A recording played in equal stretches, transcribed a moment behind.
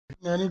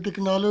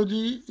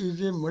Nanotechnology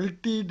is a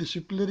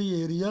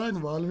multidisciplinary area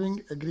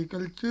involving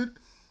agriculture,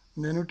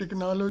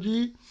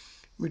 nanotechnology,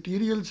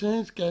 material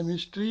science,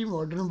 chemistry,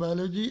 modern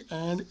biology,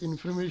 and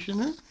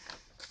information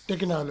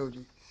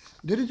technology.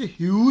 There is a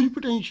huge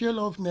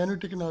potential of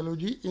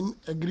nanotechnology in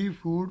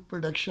agri-food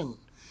production.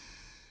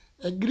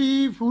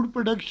 Agri-food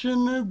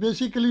production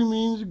basically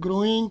means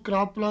growing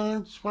crop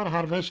plants for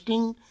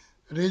harvesting,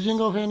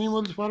 raising of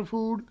animals for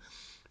food,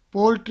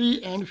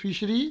 poultry and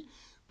fishery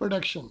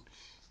production.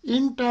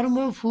 In terms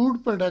of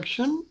food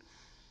production,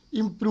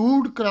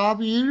 improved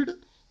crop yield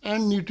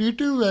and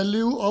nutritive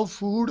value of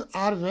food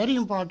are very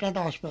important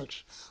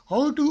aspects.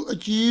 How to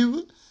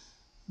achieve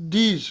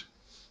these?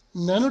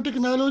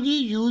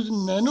 Nanotechnology use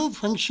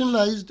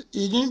nano-functionalized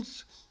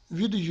agents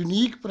with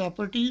unique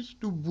properties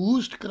to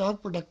boost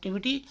crop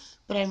productivity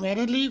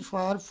primarily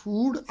for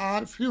food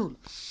or fuel.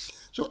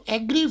 So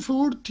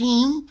agri-food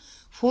theme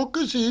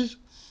focuses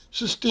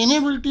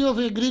sustainability of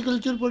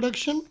agriculture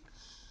production,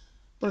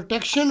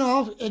 protection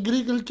of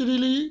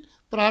agriculturally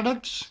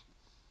products.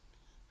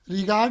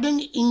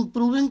 Regarding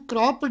improving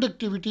crop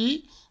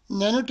productivity,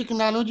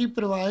 nanotechnology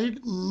provide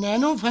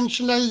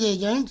nano-functionalized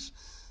agents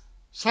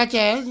such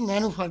as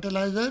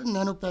nanofertilizer,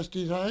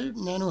 nanopesticide,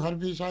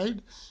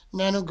 nanoherbicide,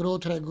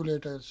 nanogrowth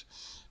regulators,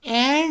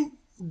 and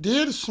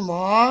their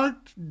smart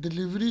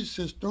delivery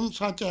systems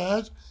such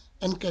as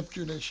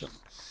encapsulation.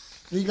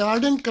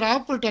 Regarding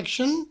crop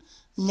protection,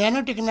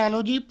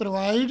 nanotechnology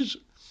provides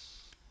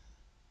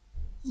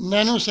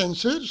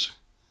nanosensors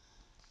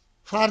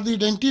for the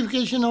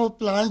identification of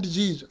plant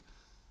disease.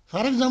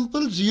 For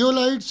example,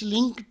 zeolites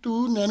linked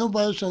to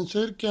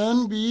nanobiosensor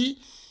can be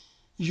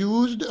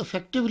used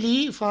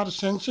effectively for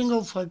sensing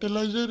of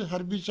fertilizer,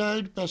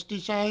 herbicide,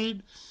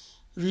 pesticide,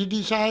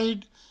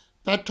 weedicide,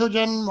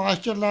 pathogen,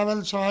 moisture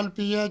level, soil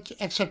pH,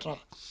 etc.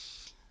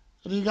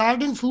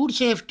 Regarding food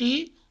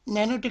safety,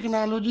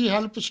 nanotechnology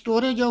helps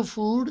storage of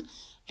food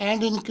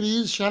and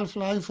increase shelf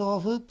life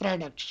of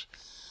products.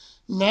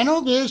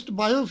 Nano-based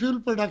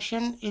biofuel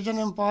production is an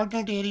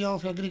important area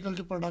of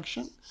agriculture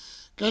production.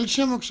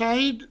 Calcium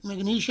oxide,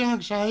 magnesium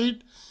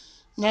oxide,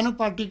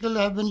 nanoparticles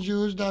have been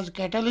used as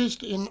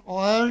catalyst in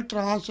oil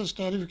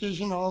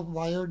transesterification of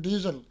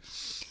biodiesel.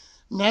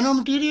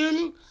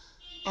 Nanomaterial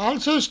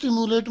also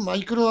stimulate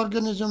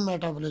microorganism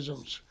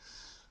metabolisms.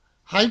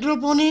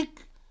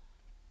 Hydroponic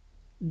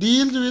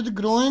deals with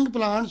growing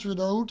plants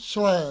without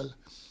soil.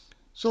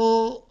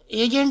 So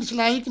agents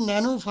like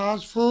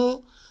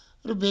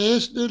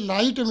nanophosphor-based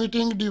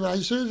light-emitting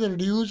devices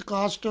reduce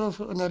cost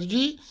of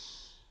energy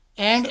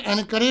and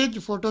encourage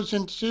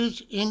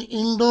photosynthesis in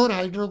indoor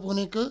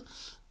hydroponic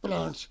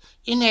plants.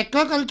 In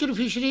aquaculture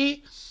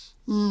fishery,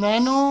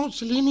 nano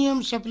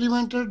selenium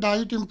supplemented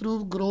diet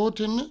improve growth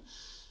in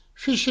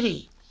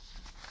fishery.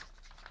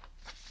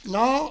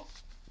 Now,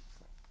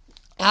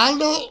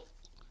 although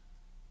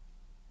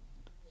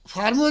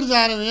farmers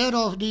are aware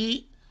of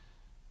the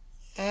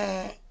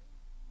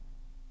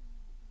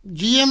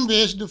GM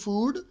based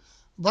food,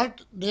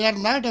 but they are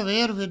not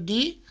aware with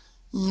the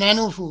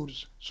nano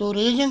foods. So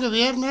raising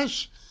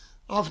awareness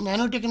of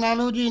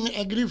nanotechnology in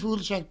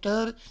agri-food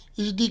sector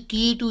is the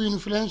key to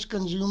influence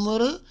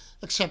consumer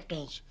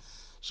acceptance.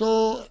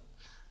 So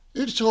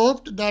it's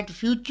hoped that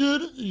future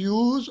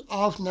use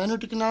of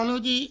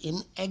nanotechnology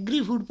in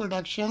agri-food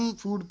production,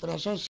 food processing,